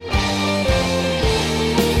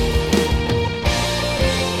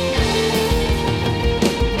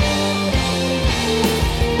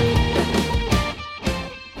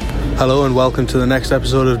Hello and welcome to the next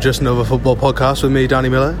episode of Just Another Football Podcast with me, Danny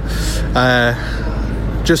Miller.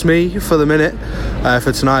 Just me for the minute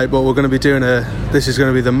for tonight, but we're going to be doing this is going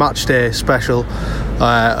to be the match day special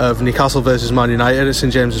of Newcastle versus Man United at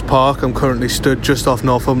St James's Park. I'm currently stood just off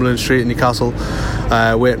Northumberland Street in Newcastle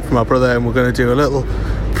waiting for my brother, and we're going to do a little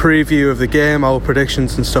preview of the game, our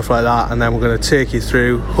predictions and stuff like that, and then we're going to take you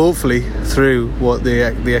through, hopefully through what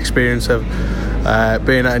the experience of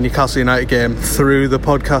being at a Newcastle United game through the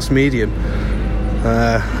podcast medium.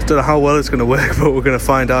 I don't know how well it's going to work, but we're going to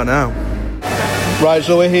find out now. Right,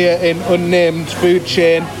 so we're here in unnamed food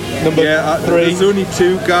chain number 3. There's only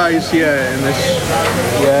 2 guys here in this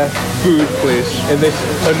food place. In this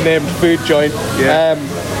unnamed food joint. Yeah.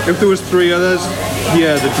 If there was 3 others,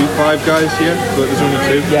 there'd be 5 guys here, but there's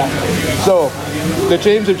only 2. Yeah. So, the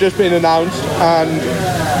teams have just been announced, and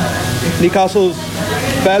Newcastle's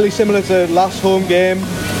fairly similar to last home game,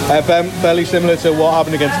 fairly similar to what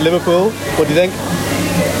happened against Liverpool. What do you think?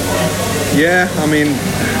 Yeah, I mean,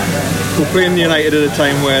 we're playing United at a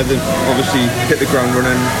time where they've obviously hit the ground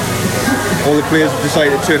running. All the players have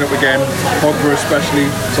decided to turn up again. Pogba especially.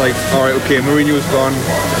 It's like, alright, okay, Mourinho's gone.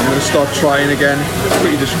 I'm going to start trying again.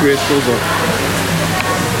 Pretty disgraceful, but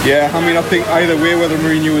yeah, I mean, I think either way, whether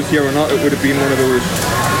Mourinho was here or not, it would have been one of those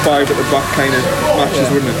 5 at the back kind of matches,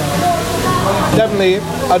 wouldn't it? Definitely,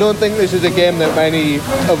 I don't think this is a game that many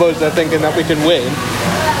of us are thinking that we can win.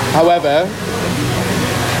 However,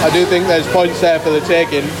 I do think there's points there for the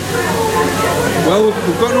taking. Well,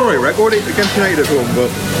 we've got an alright record against United at home, but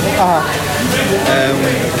I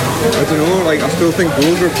don't know, I still think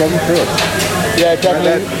goals are a problem for us. Yeah,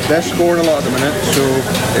 definitely. They're scoring a lot at the minute, so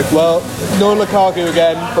no Lukaku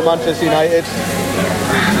again for Manchester United.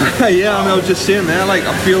 Yeah, I was just saying there,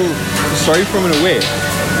 I feel sorry for him in a way.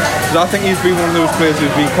 Because I think he's been one of those players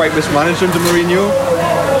who's been quite mismanaged under Mourinho.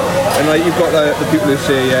 And you've got the people who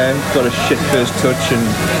say, he's got a shit first touch, and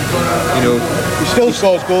he still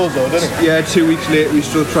scores goals though, doesn't he? Yeah, 2 weeks later he's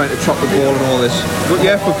still trying to chop the ball and all this. But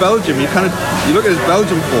yeah, for Belgium, you look at his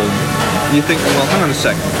Belgium form and you think, well, hang on a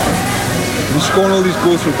second, he's scoring all these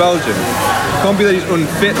goals for Belgium. It can't be that he's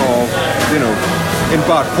unfit or in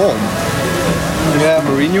bad form. Yeah,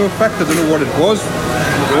 Mourinho effect, I don't know what it was.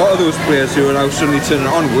 A lot of those players who are now suddenly turning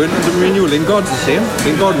it on weren't under Mourinho. Lingard's the same.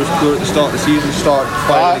 Lingard was good at the start of the season, started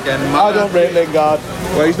fighting again. I don't rate Lingard.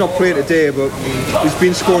 Well, he's not playing today, but he's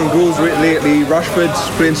been scoring goals lately. Rashford's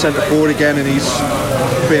playing centre forward again, and he's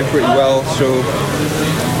playing pretty well. So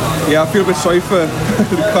yeah, I feel a bit sorry for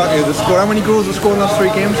Lukaku. How many goals have scored in the last 3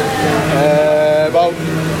 games?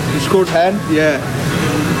 He scored 10. Yeah.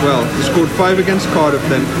 Well, he scored 5 against Cardiff,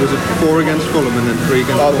 then was it 4 against Fulham, and then 3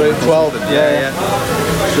 against Fulham? 12. Yeah.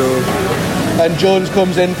 So, and Jones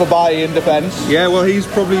comes in for Bailly in defence. Yeah, well, he's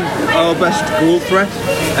probably our best goal threat.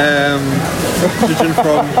 Judging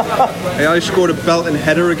from, he scored a belting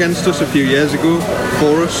header against us a few years ago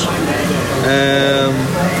for us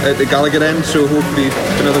at the Gallagher end. So hopefully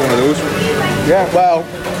another one of those. Yeah. Well,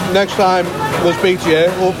 next time we'll speak to you,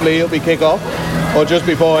 hopefully it'll be kick-off. Or just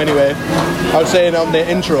before anyway. I was saying on the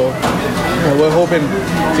intro, we're hoping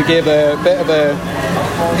to give a bit of a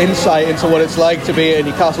insight into what it's like to be at a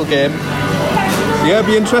Newcastle game. Yeah,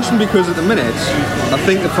 it'd be interesting because at the minute, I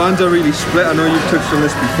think the fans are really split. I know you've touched on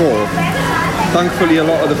this before. Thankfully, a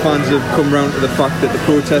lot of the fans have come round to the fact that the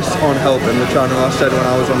protests aren't helping, which I know I said when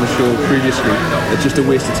I was on the show previously. It's just a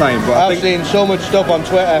waste of time. But I've seen so much stuff on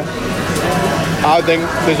Twitter. I think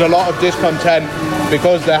there's a lot of discontent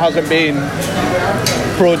because there hasn't been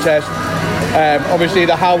protest. Obviously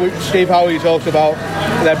Steve Howey talks about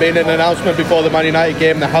there being an announcement before the Man United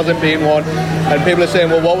game. There hasn't been one, and people are saying,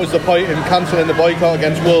 well, what was the point in cancelling the boycott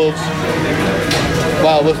against Wolves?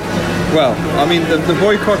 Well, I mean, the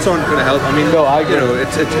boycotts aren't going to help. I mean, no, I agree.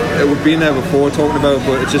 It would be in there before talking about,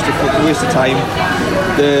 but it's just a waste of time.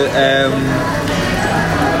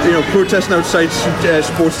 Protesting outside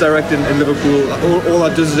Sports Direct in Liverpool, all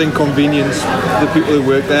that does is inconvenience the people who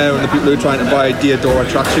work there and the people who are trying to buy Diadora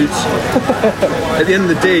tracksuits. At the end of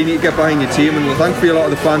the day, you need to get behind your team, and thankfully a lot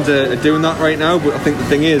of the fans are doing that right now. But I think the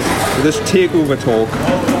thing is, with this takeover talk,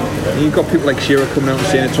 you've got people like Shearer coming out and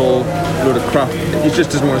saying it's all a load of crap. He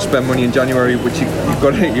just doesn't want to spend money in January, which you've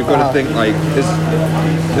got to think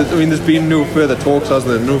there's been no further talks, has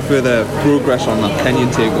there? No further progress on that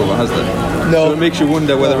Kenyan takeover, has there? No. So it makes you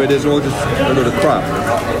wonder whether it is all just a load of crap,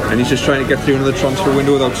 and he's just trying to get through another transfer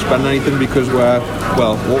window without spending anything because we're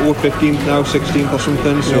 15th now, 16th or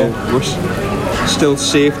something. So we're still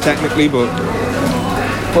safe technically, but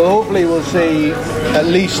Well, hopefully we'll see at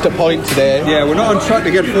least a point today. Yeah, we're not on track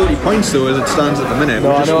to get 40 points though, as it stands at the minute.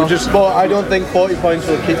 No, I know. But I don't think 40 points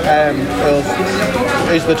will keep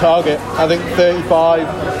is the target. I think 35,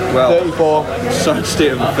 34. Sad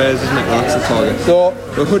state of affairs, isn't it? That's the target. So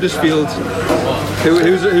Huddersfield.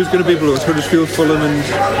 Who's going to be below us? Huddersfield, Fulham, and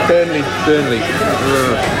Burnley.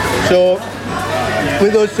 So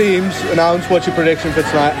with those teams announced, what's your prediction for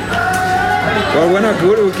tonight? Well, when I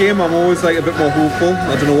go to a game, I'm always like a bit more hopeful.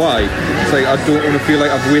 I don't know why. It's like I don't want to feel like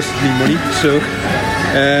I've wasted any money. So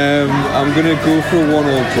I'm going to go for a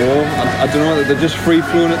 1-1 draw. I don't know, they're just free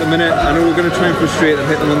flowing at the minute. I know we're going to try and frustrate them,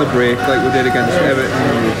 hit them on the break like we did against Everton,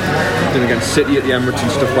 and against City at the Emirates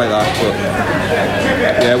and stuff like that. But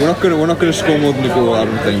yeah, we're not going to score more than a goal, I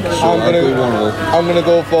don't think. So I'll go 1-1. I'm going to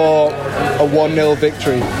go for a 1-0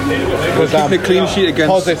 victory. Because keeping a clean sheet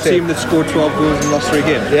against a team that scored 12 goals in the last 3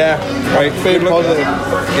 games. Yeah, right. Good luck. Positive.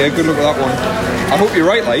 Yeah, good luck with that one. I hope you're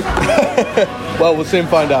right, like. Well, we'll soon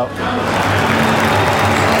find out.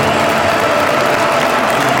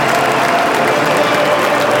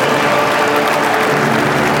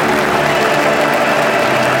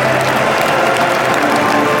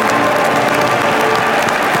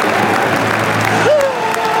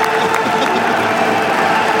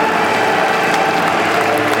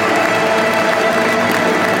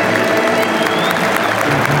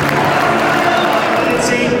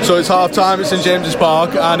 So it's half time at St James's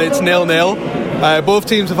Park and it's 0-0. Both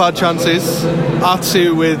teams have had chances.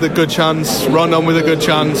 Atsu with a good chance, Rondon with a good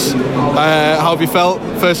chance. How have you felt?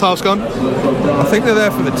 First half's gone? I think they're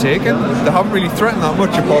there for the taking. They haven't really threatened that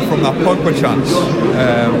much apart from that Pogba chance.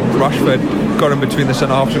 Rashford got in between the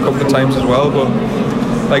centre halves a couple of times as well, but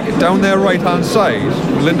like down their right hand side,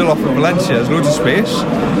 Lindelof and Valencia, there's loads of space.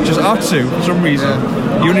 Just Atsu, for some reason,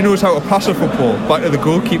 he only knows how to pass a football back to the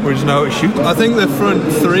goalkeeper, he doesn't know how to shoot. I think the front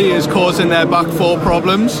three is causing their back four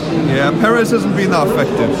problems. Yeah, Perez hasn't been that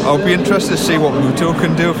effective. I'll be interested to see what Muto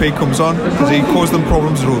can do if he comes on, because he caused them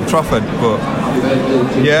problems at Old Trafford. But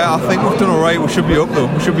yeah, I think we've done alright. We should be up though.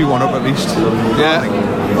 We should be one up at least. Yeah.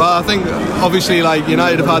 Well, I think obviously like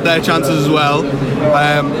United have had their chances as well,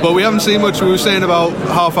 but we haven't seen much. We were saying about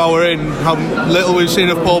half hour in how little we've seen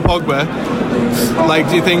of Paul Pogba. Like,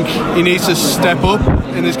 do you think he needs to step up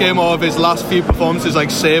in this game, or if his last few performances like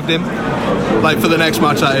saved him, like for the next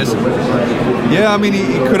match that is? Yeah, I mean he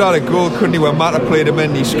could have had a goal, couldn't he, when Mata played him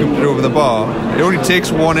in, he scooped it over the bar. It only takes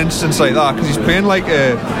one instance like that, because he's playing like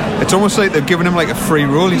it's almost like they've given him like a free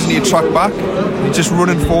roll. He doesn't need to track back, he's just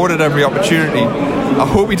running forward at every opportunity. I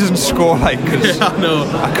hope he doesn't score, like, because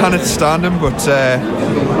I cannot stand him, but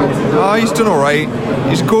he's done alright.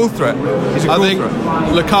 He's a goal threat. I think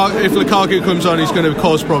if Lukaku comes on, he's going to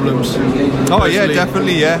cause problems. Oh yeah,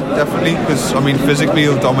 definitely, because I mean physically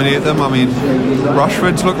he'll dominate them. I mean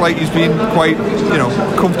Rashford's looked like he's been quite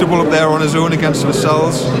comfortable up there on his own against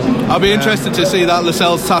Lascelles. I'll be interested to see that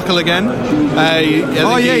Lascelles tackle again. He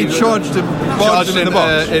charged him in the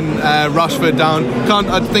box. Rashford down.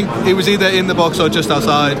 I think it was either in the box or just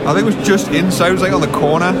outside. I think it was just inside. It was like on the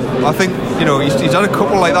corner. I think he's had a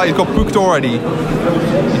couple like that. He's got booked already.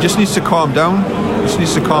 He just needs to calm down.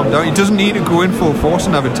 He doesn't need to go in full force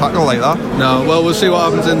and have a tackle like that. No, well, we'll see what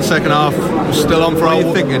happens in the second half. Still on for What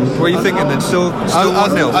are you thinking? Then still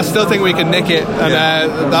 1-0. I still think we can nick it, and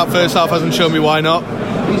that first half hasn't shown me why not.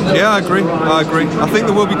 Yeah, I agree. I think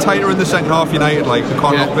they will be tighter in the second half, United, like they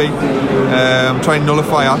can't not be. Try and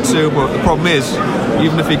nullify Atsu, but the problem is,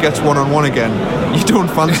 even if he gets one-on-one again, you don't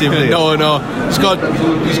fancy him. No.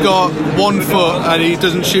 He's got 1 foot and he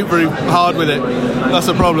doesn't shoot very hard with it. That's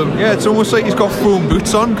the problem. Yeah, it's almost like he's got foam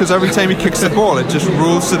boots on, because every time he kicks the ball, it just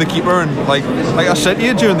rolls to the keeper. And like I said to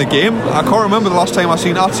you during the game, I can't remember the last time I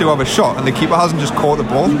seen Atsu have a shot and the keeper hasn't just caught the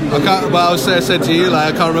ball. I said to you,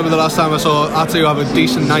 I can't remember the last time I saw Atsu have a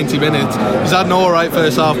decent 90 minutes. He's had an alright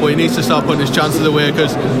first half, but he needs to start putting his chances away,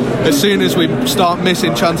 because as soon as we start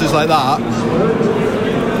missing chances like that,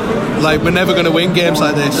 we're never going to win games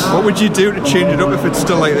like this. What would you do to change it up if it's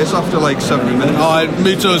still like this after 70 minutes?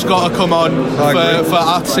 Muto's got to come on for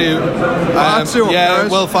Atsu.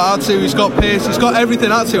 Well, for Atsu, he's got pace, he's got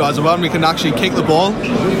everything Atsu has, and we can actually kick the ball.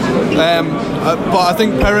 But I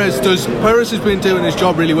think Perez has been doing his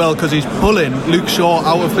job really well, because he's pulling Luke Shaw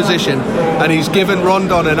out of position and he's given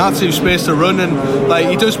Rondon and Atsu space to run, and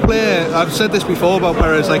he does play, I've said this before about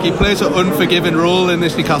Perez, he plays an unforgiving role in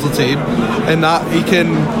this Newcastle team, in that he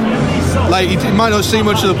can he might not see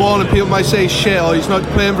much of the ball and people might say shit or he's not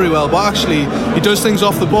playing very well, but actually he does things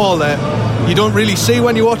off the ball that you don't really see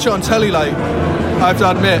when you watch it on telly. I have to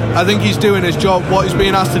admit, I think he's doing his job, what he's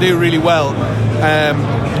being asked to do, really well.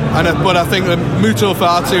 But I think that Muto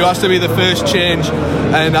Fatu has to be the first change,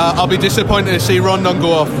 and I'll be disappointed to see Rondon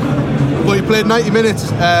go off. But he played 90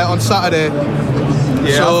 minutes on Saturday.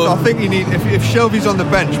 Yeah, so I think you need, if Shelby's on the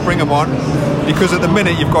bench, bring him on, because at the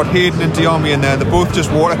minute you've got Hayden and Diame in there. They're both just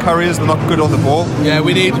water carriers. They're not good on the ball. Yeah,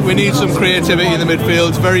 we need some creativity in the midfield.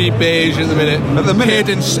 It's very beige at the minute.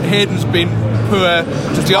 Hayden's been poor.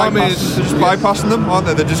 They're just bypassing them, aren't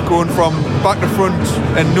they? They're just going from back to front,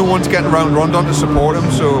 and no one's getting around Rondon to support him.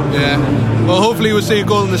 So yeah, well, hopefully we'll see a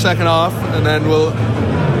goal in the second half, and then we'll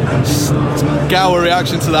get our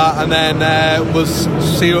reaction to that, and then we'll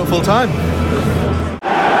see you at full time.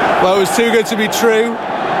 Well, it was too good to be true.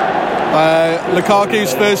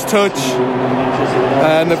 Lukaku's first touch,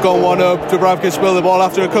 and they've gone 1-up. Dubravka spilled the ball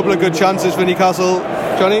after a couple of good chances for Newcastle.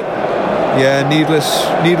 Johnny? Yeah,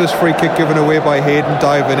 needless free kick given away by Hayden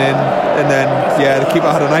diving in, and then the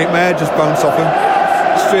keeper had a nightmare, just bounced off him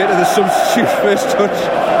straight to the substitute first touch.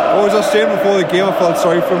 What was I saying before the game? I felt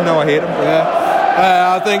sorry for him, now I hate him.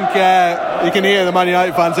 Yeah, I think you can hear the Man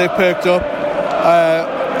United fans, they've perked up.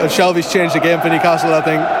 Shelby's changed the game for Newcastle. I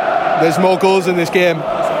think there's more goals in this game.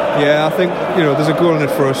 Yeah, I think there's a goal in it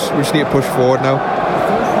for us. We just need to push forward now.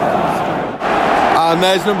 And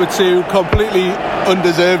there's number 2, completely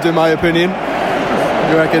undeserved in my opinion.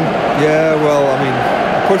 You reckon? Yeah, well, I mean,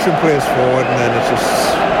 pushing players forward, and then it's just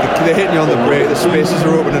they're hitting you on the break. The spaces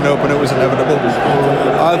are opening up, and it was inevitable.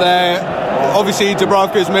 Obviously,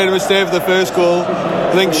 Dubravka's made a mistake for the first goal.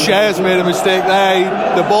 I think Cher's made a mistake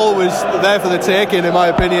there. The ball was there for the taking, in my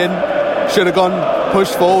opinion. Should have gone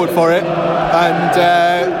pushed forward for it,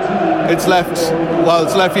 and it's left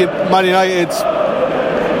Man United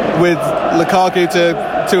with Lukaku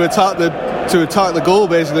to attack the goal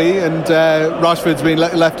basically, and Rashford's been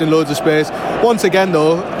left in loads of space. Once again,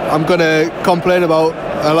 though, I'm going to complain about,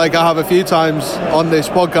 like I have a few times on this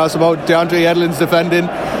podcast, about DeAndre Yedlin's defending.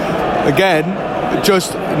 Again,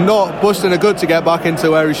 just not busting a gut to get back into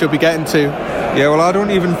where he should be getting to. Yeah, well, I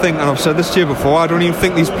don't even think, and I've said this to you before, I don't even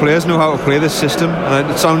think these players know how to play this system. And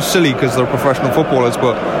it sounds silly because they're professional footballers,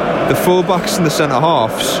 but the full-backs and the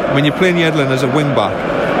centre-halves, when you're playing Yedlin as a wing-back,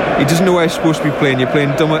 he doesn't know where he's supposed to be playing. You're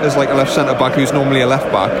playing Dummett as like a left centre-back who's normally a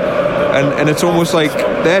left-back. And it's almost like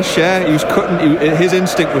their share, he was cutting, his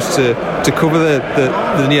instinct was to cover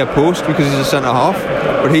the near post because he's a centre-half,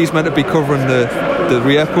 but he's meant to be covering the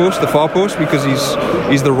rear post, the far post, because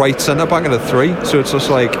he's the right centre-back of the 3. So it's just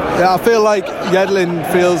like... Yeah, I feel like Yedlin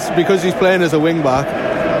feels, because he's playing as a wing-back,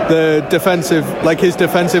 his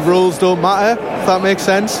defensive rules don't matter, if that makes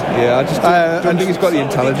sense. Yeah, I just don't think he's got the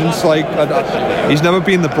intelligence. He's never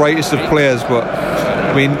been the brightest of players, but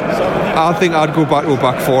I mean, I think I'd go back to a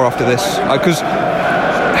back 4 after this, because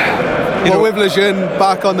with Lejeune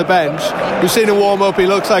back on the bench, we've seen him warm up. He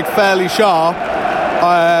looks like fairly sharp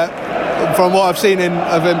from what I've seen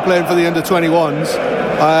of him playing for the under-21s.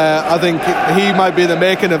 I think he might be the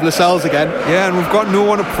making of Lascelles again. Yeah, and we've got no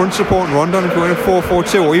one up front supporting Rondon. If we're in a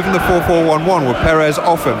 4-4-2 or even the 4-4-1-1 with Perez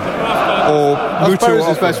off him, or Muto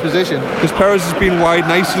Perez's best position, because Perez has been wide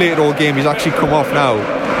and isolated all game. He's actually come off now,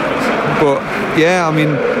 but yeah, I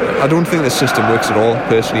mean, I don't think the system works at all,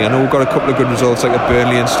 personally. I know we've got a couple of good results like at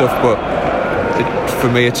Burnley and stuff, but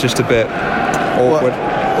for me it's just a bit awkward.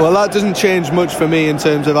 Well, that doesn't change much for me in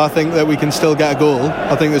terms of, I think that we can still get a goal.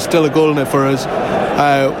 I think there's still a goal in it for us.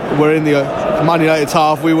 We're in the Man United's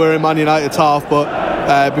half. We were in Man United's half, but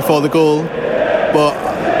before the goal. But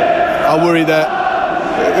I worry that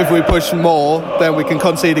if we push more, then we can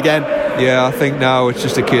concede again. Yeah, I think now it's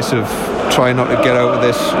just a case of trying not to get out of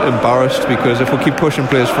this embarrassed, because if we keep pushing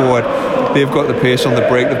players forward, they've got the pace on the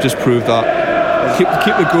break. They've just proved that.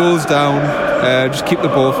 Keep the goals down. Just keep the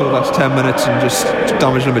ball for the last 10 minutes and just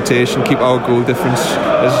damage limitation. Keep our goal difference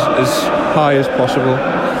as high as possible.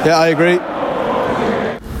 Yeah, I agree.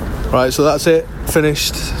 Right, so that's it.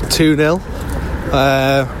 Finished 2-0.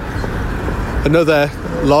 Another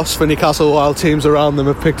loss for Newcastle while teams around them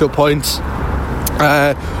have picked up points.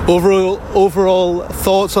 Overall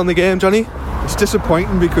thoughts on the game, Johnny? It's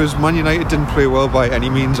disappointing because Man United didn't play well by any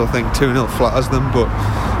means. I think 2-0 flatters them, but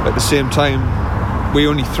at the same time, we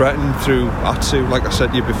only threatened through Atsu. Like I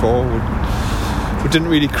said to you before, we didn't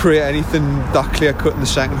really create anything that clear cut in the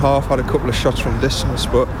second half. Had a couple of shots from distance,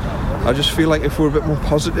 but I just feel like if we were a bit more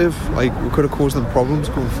positive, like, we could have caused them problems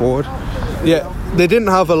going forward. Yeah, they didn't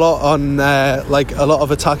have a lot on a lot of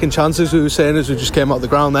attacking chances. We were saying as we just came out the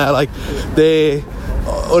ground there, like, they,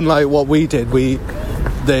 unlike what we did,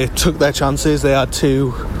 they took their chances. They had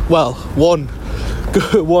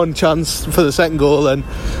one chance for the second goal, and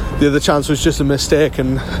the other chance was just a mistake.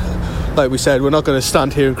 And like we said, we're not going to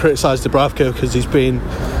stand here and criticise Dubravka because he's been,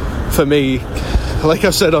 for me, like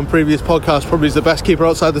I've said on previous podcasts, probably is the best keeper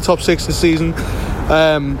outside the top 6 this season.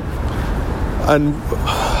 And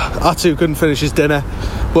Atsu couldn't finish his dinner,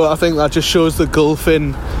 but I think that just shows the gulf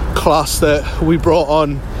in class that we brought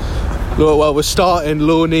on. Well, we're starting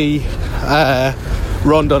Loney,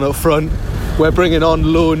 Rondon up front. We're bringing on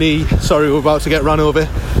Loney. Sorry, we're about to get run over.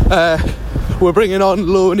 We're bringing on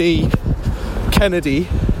Loney, Kennedy,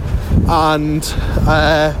 and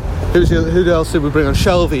who else did we bring on?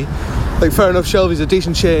 Shelvey. Like, fair enough, Shelvey's a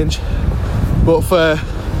decent change, but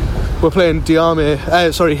we're playing Hayden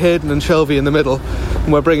and Shelvey in the middle,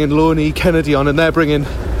 and we're bringing Loney, Kennedy on, and they're bringing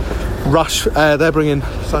Sanchez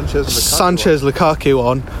Lukaku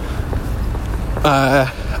on,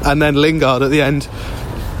 and then Lingard at the end.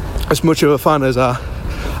 As much of a fan as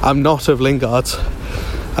I'm not of Lingard's,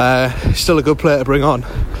 still a good player to bring on.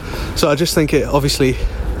 So I just think it obviously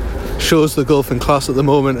shows the gulf in class at the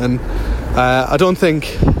moment, and I don't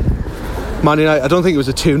think Man United, I don't think it was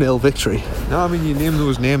a 2-0 victory. No, I mean, you name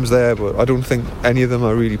those names there, but I don't think any of them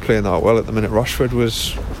are really playing that well at the minute. Rashford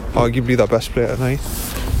was arguably their best player tonight.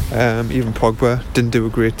 Even Pogba didn't do a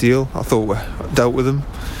great deal. I thought we dealt with him.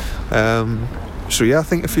 So yeah, I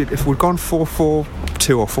think if we'd gone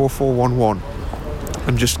 4-4-2 or 4-4-1-1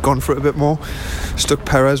 and just gone for it a bit more, stuck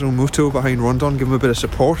Perez or Muto behind Rondon, give him a bit of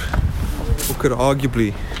support, we could have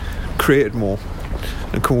arguably created more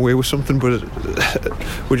and come away with something. But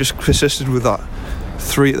we just persisted with that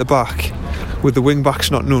 3 at the back, with the wing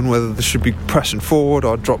backs not knowing whether they should be pressing forward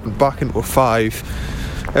or dropping back into a 5.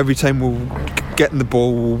 Every time we were getting the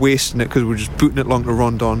ball, we were wasting it because we were just booting it long to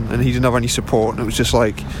Rondon, and he didn't have any support. And it was just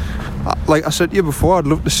like I said to you before, I'd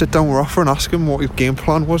love to sit down with Rafa and ask him what his game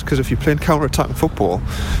plan was, because if you're playing counter-attacking football,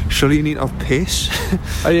 surely you need to have pace.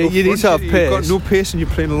 You need to have pace. You've got no pace and you're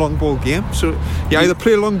playing a long ball game, so you either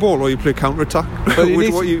play a long ball or you play counter-attack. But you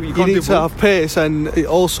need to have pace, and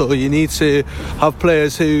also you need to have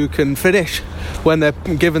players who can finish when they're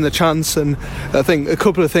given the chance. And I think a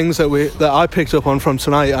couple of things that I picked up on from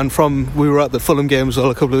tonight, and from we were at the Fulham game as well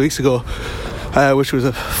a couple of weeks ago, which was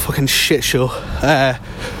a fucking shit show.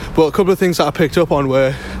 But a couple of things that I picked up on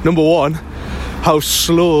were, number one, how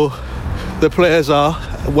slow the players are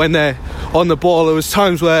when they're on the ball. There was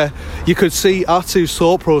times where you could see Atsu's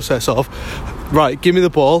thought process of, right, give me the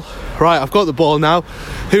ball, right, I've got the ball now,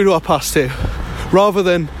 who do I pass to? Rather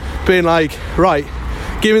than being like, right,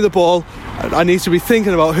 give me the ball, I need to be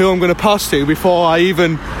thinking about who I'm going to pass to before I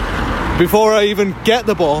even get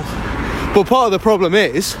the ball. But a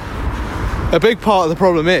big part of the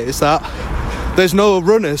problem is that there's no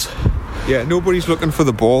runners. Yeah, nobody's looking for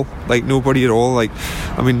the ball, like nobody at all. Like,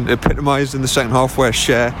 I mean, epitomised in the second half where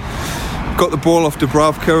Cher got the ball off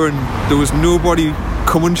Dubravka and there was nobody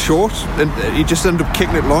coming short, and he just ended up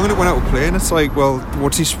kicking it long and it went out of play. And it's like, well,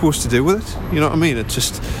 what's he supposed to do with it? You know what I mean? It's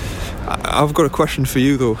just, I've got a question for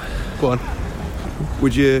you though. Go on.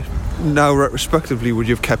 Would you, now retrospectively, would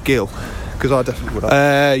you have kept Gale? Because I definitely would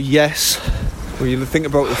have. Yes. When you think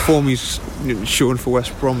about the form he's showing for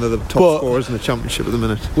West Brom, they're the top scorers in the Championship at the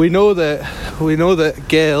minute. We know that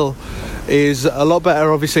Gale is a lot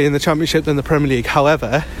better, obviously, in the Championship than the Premier League.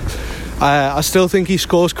 However, I still think he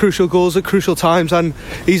scores crucial goals at crucial times, and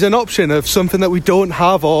he's an option of something that we don't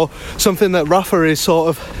have, or something that Rafa is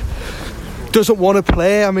sort of doesn't want to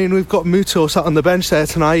play. I mean, we've got Muto sat on the bench there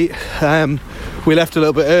tonight. We left a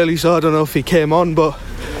little bit early, so I don't know if he came on, but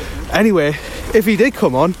anyway, if he did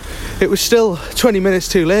come on, it was still 20 minutes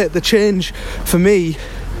too late. The change for me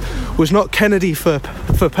was not Kennedy for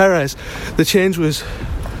Perez. The change was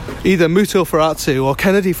either Muto for Atsu or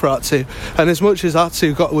Kennedy for Atsu. And as much as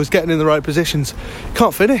Atsu was getting in the right positions,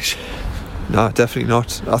 can't finish. No, definitely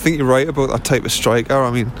not. I think you're right about that type of striker.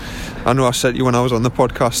 I mean, I know I said to you when I was on the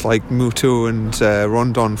podcast, like Muto and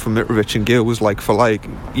Rondon from Mitrovic and Gale was like for like.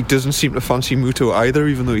 He doesn't seem to fancy Muto either,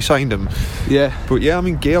 even though he signed him. Yeah. But yeah, I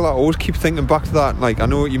mean, Gale, I always keep thinking back to that. Like, I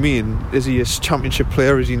know what you mean. Is he a Championship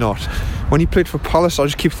player? Is he not? When he played for Palace, I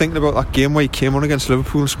just keep thinking about that game where he came on against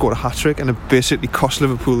Liverpool and scored a hat-trick, and it basically cost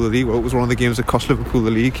Liverpool the league. Well, it was one of the games that cost Liverpool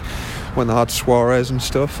the league when they had Suarez and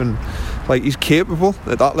stuff. And like, he's capable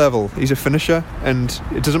at that level. He's a finisher, and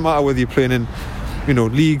it doesn't matter whether you're playing in, you know,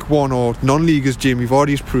 League One or non-league, as Jamie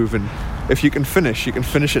Vardy's proven. If you can finish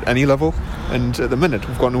at any level, and at the minute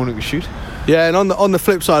we've got no one who can shoot. Yeah, and on the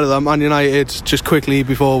flip side of that, Man United, just quickly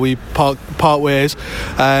before we part ways,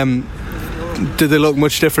 did they look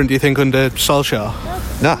much different, do you think, under Solskjaer?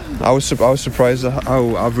 Nah, I was surprised at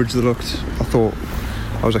how average they looked. I thought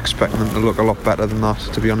I was expecting them to look a lot better than that,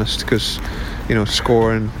 to be honest, because, you know,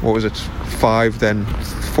 scoring, what was it, 5, then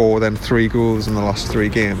 4, then 3 goals in the last 3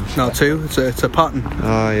 games. No, 2. It's a pattern.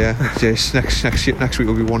 Yeah. Yes, next week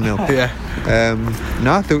will be 1-0.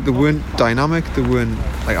 Yeah. They weren't dynamic. They weren't,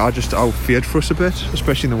 like, I feared for us a bit,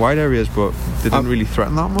 especially in the wide areas, but they didn't really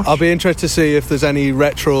threaten that much. I'll be interested to see if there's any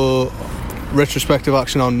retrospective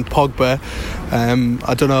action on Pogba.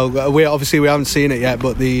 I don't know. We haven't seen it yet,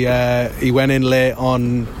 but he went in late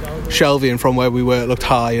on Shelvey, and from where we were, it looked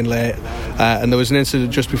high and late. And there was an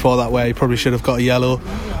incident just before that where he probably should have got a yellow.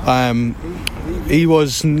 He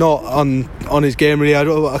was not on his game really.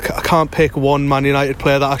 I can't pick one Man United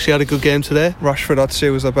player that actually had a good game today. Rashford, I'd say,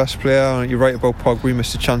 was their best player. You're right about Pogba. We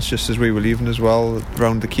missed a chance just as we were leaving as well,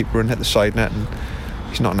 round the keeper and hit the side net. And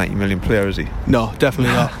he's not a 90 million player, is he? No,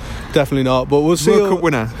 definitely not. Definitely not. But we'll see. World Cup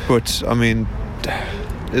winner. But I mean,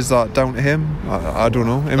 is that down to him? I don't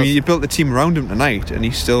know. I mean, you built the team around him tonight, and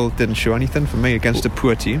he still didn't show anything for me against a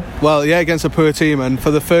poor team. Well, yeah, against a poor team, and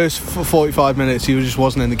for the first 45 minutes, he just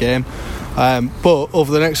wasn't in the game. But over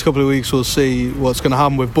the next couple of weeks, we'll see what's going to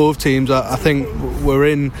happen with both teams. I think we're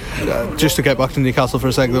in, just to get back to Newcastle for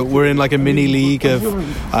a second, we're in like a mini league of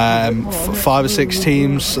 5 or 6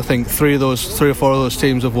 teams. I think 3 or 4 of those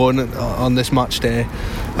teams have won on this match day,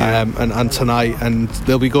 and tonight, and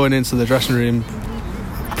they'll be going into the dressing room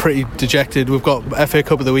pretty dejected. We've got FA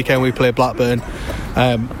Cup of the weekend. We play Blackburn.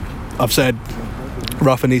 I've said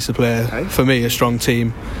Rafa needs to play, for me, a strong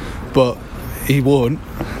team, but he won't.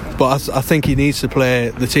 But I think he needs to play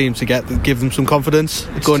the team to give them some confidence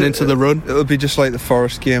going into the run. It'll be just like the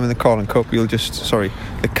Forest game in the Carling Cup. The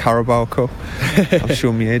Carabao Cup. I'm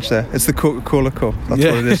showing my age there. It's the Coca-Cola Cup. That's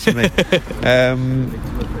what it is to me.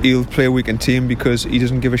 He'll play a weekend team because he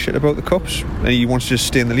doesn't give a shit about the cups, and he wants to just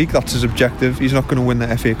stay in the league. That's his objective. He's not going to win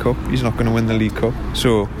the FA Cup. He's not going to win the League Cup.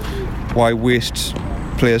 So why waste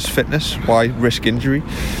players' fitness? Why risk injury?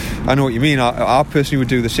 I know what you mean. I personally would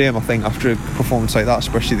do the same. I think after a performance like that,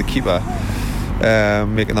 especially the keeper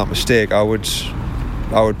making that mistake, I would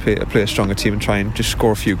play a stronger team and try and just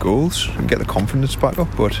score a few goals and get the confidence back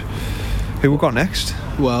up. But who we got next?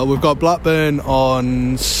 Well, we've got Blackburn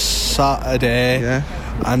on Saturday,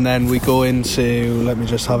 and then we go into, let me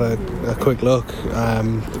just have a quick look,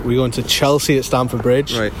 we go into Chelsea at Stamford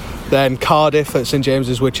Bridge, right. Then Cardiff at St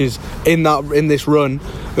James's, which is in this run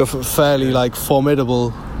of a fairly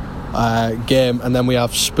formidable game, and then we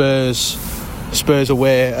have Spurs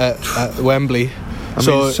away at Wembley. I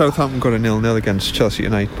mean, Southampton got a 0-0 against Chelsea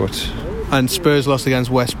tonight, and Spurs lost against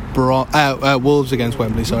Wolves against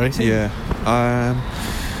Wembley. Sorry. Yeah.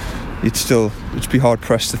 It'd be hard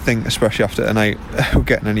pressed to think, especially after tonight, we're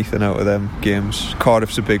getting anything out of them games.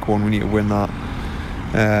 Cardiff's a big one. We need to win that.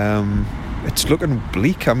 It's looking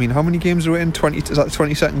bleak. I mean, how many games are we in? 20? Is that the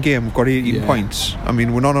 22nd game? We've got 18 points. I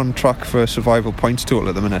mean, we're not on track for survival points total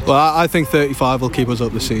at the minute. Well, I think 35 will keep us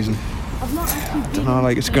up this season. I don't know,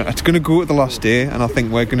 it's going to go at the last day, and I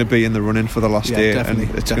think we're going to be in the running for the last day, definitely,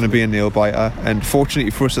 and it's going to be a nail biter. And fortunately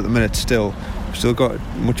for us at the minute, we've still got a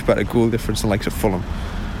much better goal difference than likes of Fulham.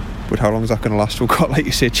 But how long is that going to last? We've got, like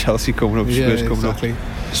you say, Chelsea coming up, Spurs coming up.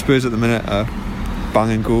 Spurs at the minute are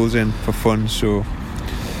banging goals in for fun. So,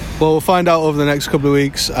 well, we'll find out over the next couple of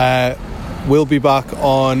weeks. We'll be back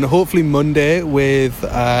on hopefully Monday with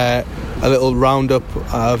a little roundup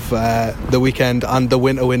of the weekend and the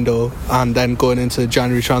winter window, and then going into the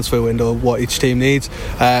January transfer window, what each team needs.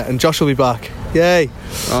 And Josh will be back. Yay!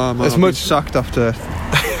 As much sacked after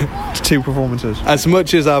 2 performances. As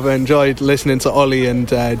much as I've enjoyed listening to Ollie and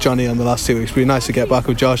Johnny on the last 2 weeks, it'll be nice to get back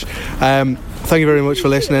with Josh. Thank you very much for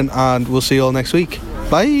listening, and we'll see you all next week.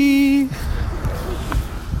 Bye.